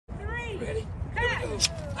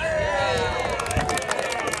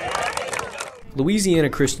Louisiana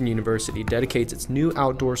Christian University dedicates its new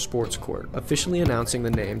outdoor sports court, officially announcing the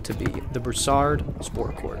name to be the Broussard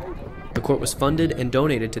Sport Court. The court was funded and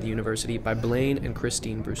donated to the university by Blaine and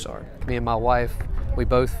Christine Broussard. Me and my wife, we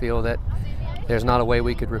both feel that there's not a way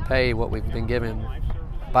we could repay what we've been given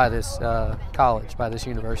by this college, by this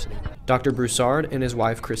university. Dr. Broussard and his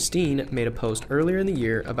wife Christine made a post earlier in the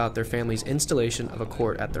year about their family's installation of a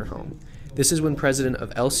court at their home. This is when president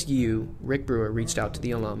of LCU, Rick Brewer, reached out to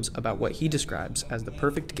the alums about what he describes as the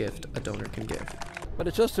perfect gift a donor can give. But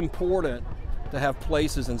it's just important to have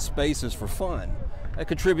places and spaces for fun. That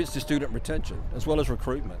contributes to student retention as well as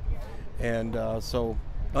recruitment. And so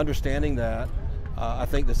understanding that, I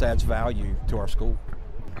think this adds value to our school.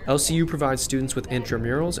 LCU provides students with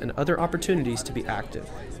intramurals and other opportunities to be active.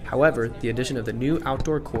 However, the addition of the new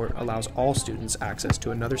outdoor court allows all students access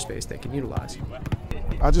to another space they can utilize.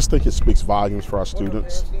 I just think it speaks volumes for our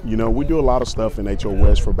students. You know, we do a lot of stuff in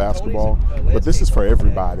HOS for basketball, but this is for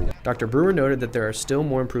everybody. Dr. Brewer noted that there are still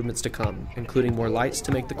more improvements to come, including more lights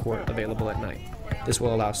to make the court available at night. This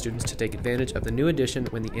will allow students to take advantage of the new addition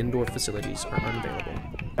when the indoor facilities are unavailable.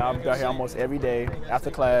 I'm out here almost every day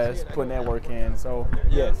after class, putting that work in, so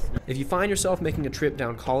yes. If you find yourself making a trip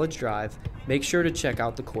down College Drive, make sure to check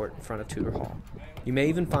out the court in front of Tudor Hall. You may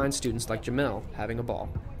even find students like Jamel having a ball.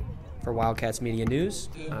 For Wildcats Media News,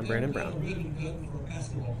 I'm Brandon Brown.